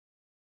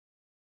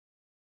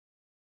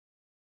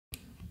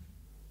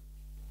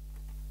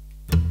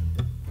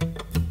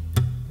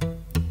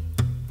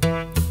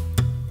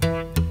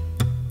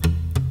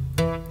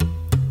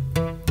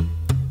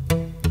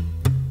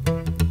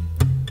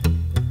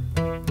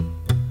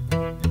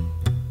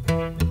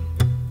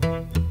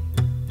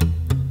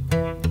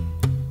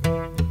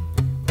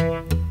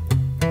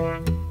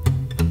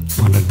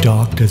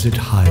desert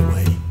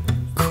highway,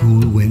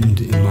 cool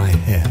wind in my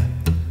hair,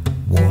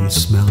 warm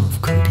smell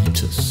of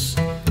colitas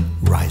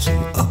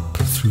rising up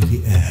through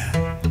the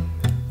air.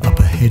 Up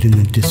ahead in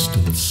the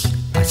distance,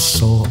 I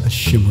saw a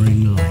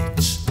shimmering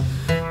light.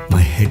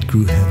 My head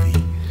grew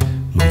heavy,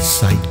 my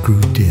sight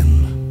grew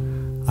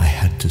dim. I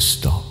had to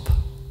stop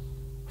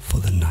for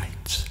the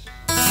night.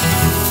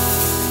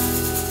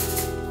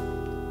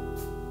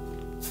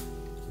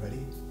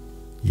 Ready?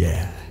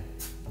 Yeah.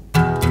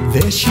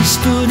 There she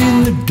stood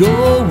in the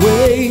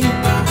doorway.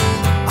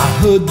 I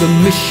heard the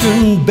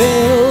mission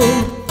bell.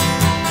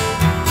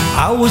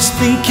 I was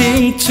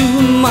thinking to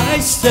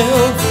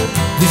myself,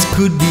 this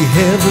could be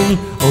heaven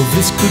or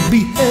this could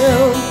be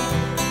hell.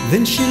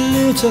 Then she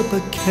lit up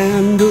a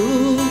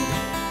candle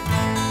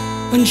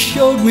and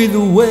showed me the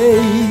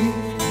way.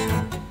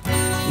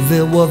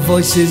 There were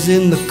voices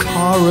in the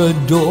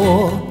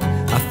corridor.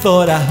 I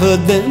thought I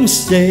heard them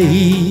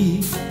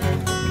say,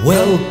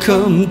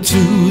 welcome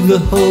to the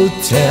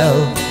Hotel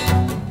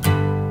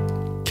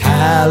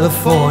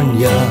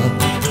California.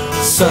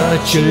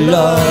 Such a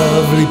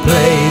lovely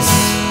place,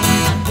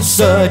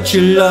 such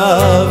a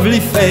lovely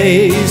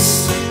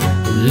face,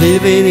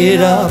 living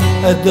it up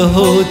at the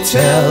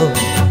Hotel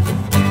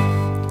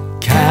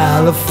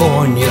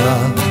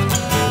California.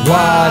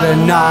 What a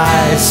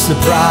nice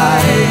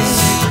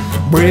surprise,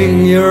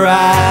 bring your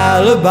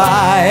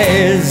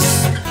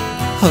alibis.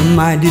 Her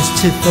mind is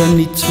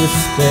Tiffany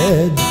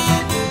twisted,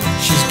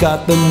 she's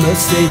got the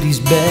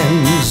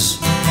Mercedes-Benz.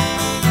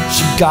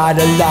 She got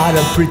a lot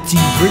of pretty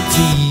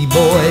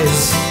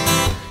boys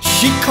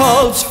she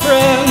calls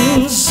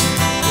friends.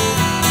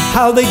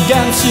 How they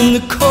dance in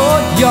the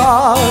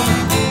courtyard,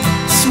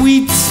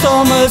 sweet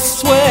summer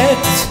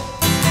sweat.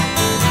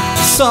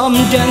 Some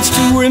dance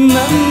to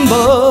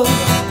remember,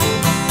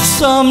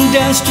 some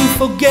dance to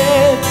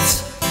forget.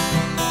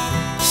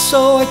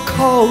 So I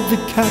called the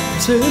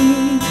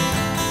captain,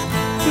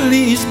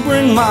 please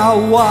bring my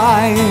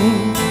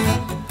wine.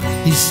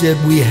 He said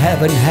we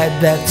haven't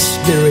had that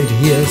spirit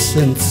here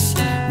since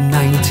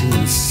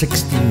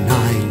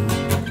 1969.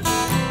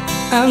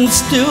 And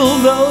still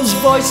those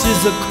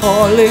voices are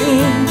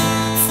calling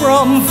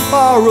from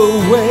far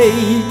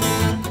away.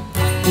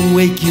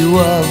 Wake you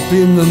up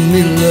in the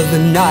middle of the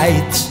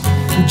night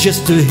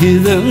just to hear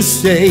them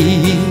say,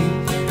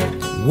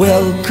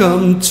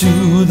 welcome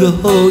to the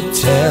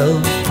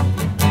Hotel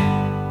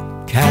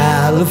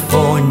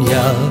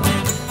California.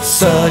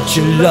 Such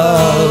a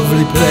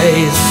lovely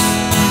place,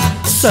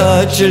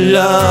 such a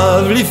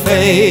lovely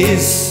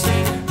face,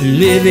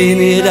 living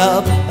it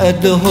up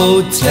at the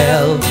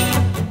Hotel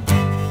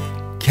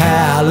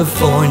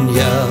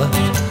California.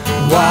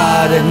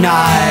 What a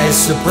nice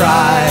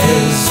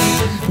surprise,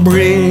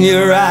 bring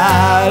your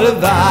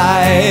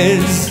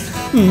alibis.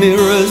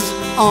 Mirrors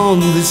on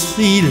the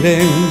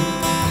ceiling,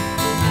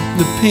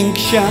 the pink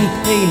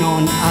champagne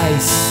on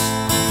ice.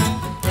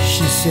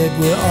 She said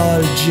we're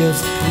all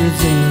just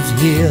prisoners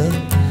here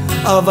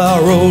of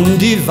our own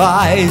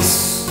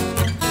device.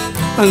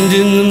 And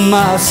in the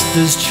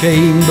master's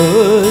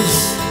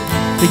chambers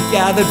they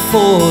gathered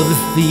for the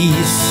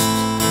feast.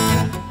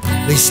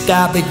 They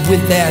stab it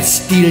with their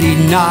steely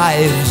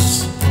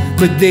knives,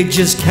 but they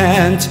just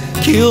can't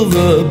kill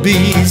the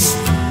beast.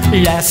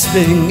 Last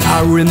thing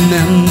I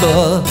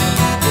remember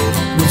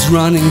was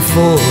running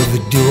for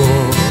the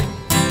door.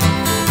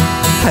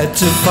 Had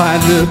to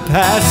find the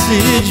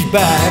passage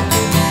back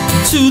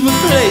to the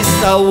place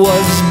I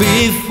was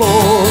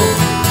before.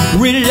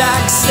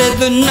 Relax, said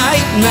the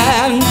night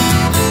man,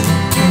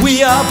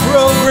 we are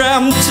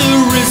programmed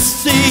to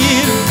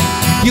receive.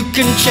 You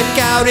can check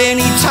out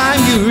anytime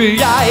you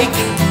like,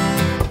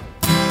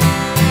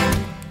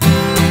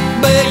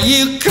 but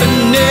you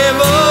can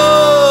never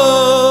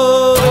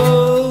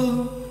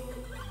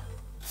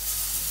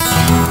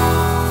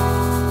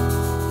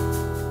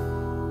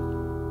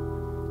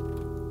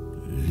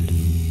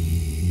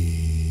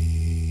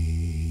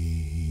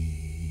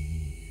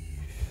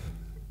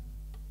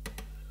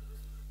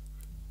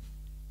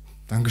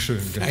Dankeschön.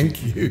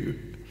 Thank you.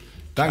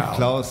 Danke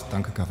Klaus,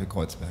 danke Café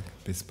Kreuzberg.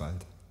 Bis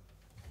bald.